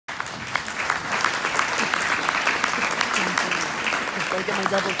I get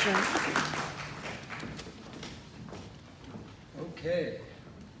my double chin. Okay.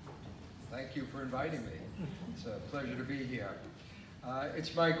 Thank you for inviting me. It's a pleasure to be here.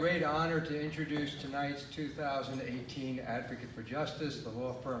 It's my great honor to introduce tonight's 2018 Advocate for Justice, the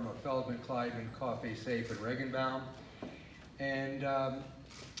law firm of Feldman, Kleidman, Coffey, Sappe, and Regenbaum. And,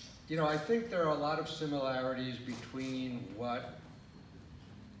 you know, I think there are a lot of similarities between what,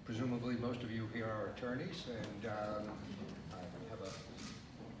 presumably most of you here are attorneys, and I have an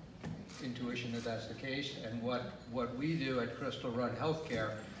intuition that that's the case, and what we do at Crystal Run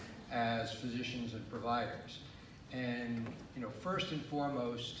Healthcare as physicians and providers. And, you know, first and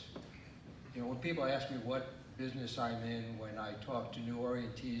foremost, you know, when people ask me what business I'm in when I talk to new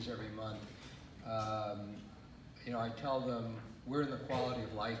orientees every month, you know, I tell them we're in the quality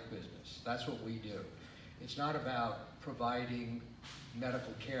of life business. That's what we do. It's not about providing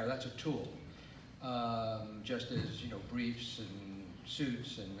medical care. That's a tool. Just as, you know, briefs and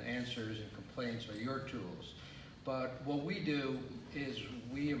suits and answers and complaints are your tools. But what we do is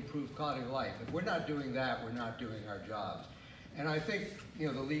we improve quality of life. If we're not doing that, we're not doing our jobs. And I think, you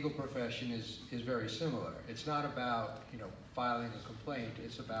know, the legal profession is very similar. It's not about, you know, filing a complaint.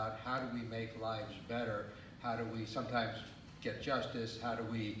 It's about how do we make lives better? How do we sometimes get justice? How do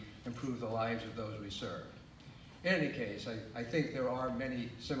we improve the lives of those we serve? In any case, I think there are many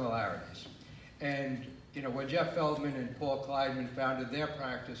similarities. And, you know, when Jeff Feldman and Paul Kleidman founded their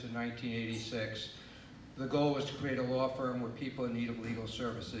practice in 1986, the goal was to create a law firm where people in need of legal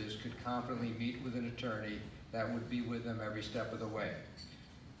services could confidently meet with an attorney that would be with them every step of the way.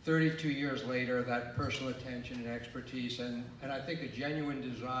 32 years later, that personal attention and expertise, and I think a genuine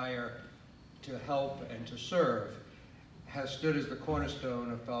desire to help and to serve, has stood as the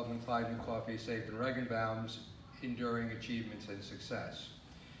cornerstone of Feldman, Kleidman, Coffey, Sappe, and Regenbaum's enduring achievements and success.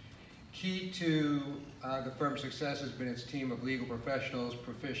 Key to the firm's success has been its team of legal professionals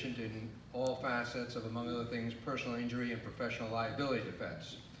proficient in all facets of, among other things, personal injury and professional liability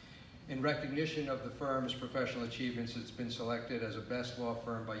defense. In recognition of the firm's professional achievements, it's been selected as a best law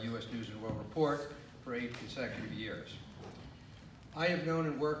firm by U.S. News & World Report for 8 consecutive years. I have known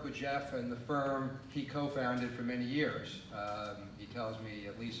and worked with Jeff and the firm he co-founded for many years. He tells me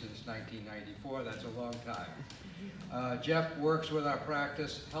at least since 1994, that's a long time. Jeff works with our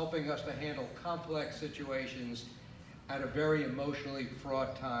practice, helping us to handle complex situations at a very emotionally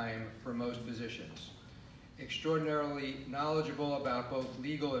fraught time for most physicians. Extraordinarily knowledgeable about both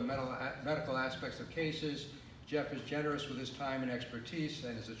legal and medical aspects of cases, Jeff is generous with his time and expertise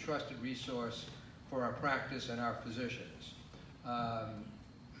and is a trusted resource for our practice and our physicians. I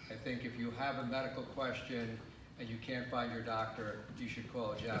think if you have a medical question and you can't find your doctor, you should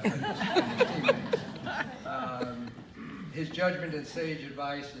call Jeff and his teammates. His judgment and sage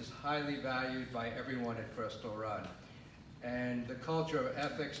advice is highly valued by everyone at Crystal Run. And the culture of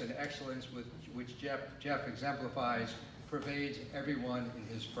ethics and excellence with which Jeff exemplifies pervades everyone in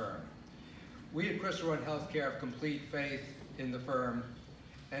his firm. We at Crystal Run Healthcare have complete faith in the firm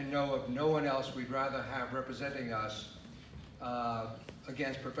and know of no one else we'd rather have representing us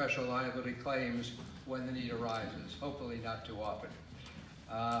against professional liability claims when the need arises, hopefully not too often.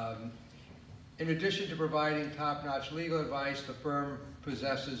 In addition to providing top-notch legal advice, the firm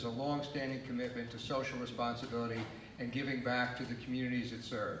possesses a long-standing commitment to social responsibility and giving back to the communities it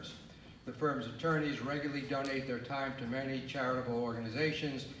serves. The firm's attorneys regularly donate their time to many charitable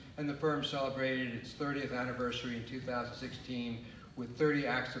organizations, and the firm celebrated its 30th anniversary in 2016 with 30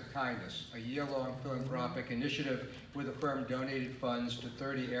 Acts of Kindness, a year-long philanthropic initiative where the firm donated funds to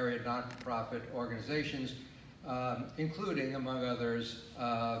 30 area nonprofit organizations, including, among others,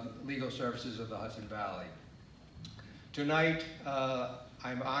 Legal Services of the Hudson Valley. Tonight,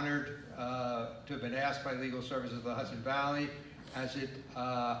 I'm honored to have been asked by Legal Services of the Hudson Valley as it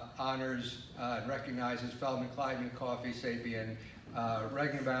honors and recognizes Feldman, Kleidman, Coffey, Sappe, and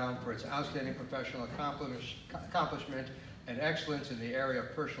Regenbaum for its outstanding professional accomplishment and excellence in the area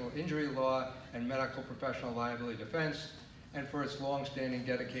of personal injury law and medical professional liability defense, and for its long-standing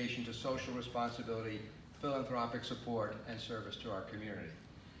dedication to social responsibility, philanthropic support, and service to our community.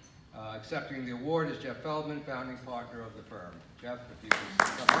 Accepting the award is Jeff Feldman, founding partner of the firm. Jeff, if you could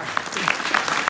come on.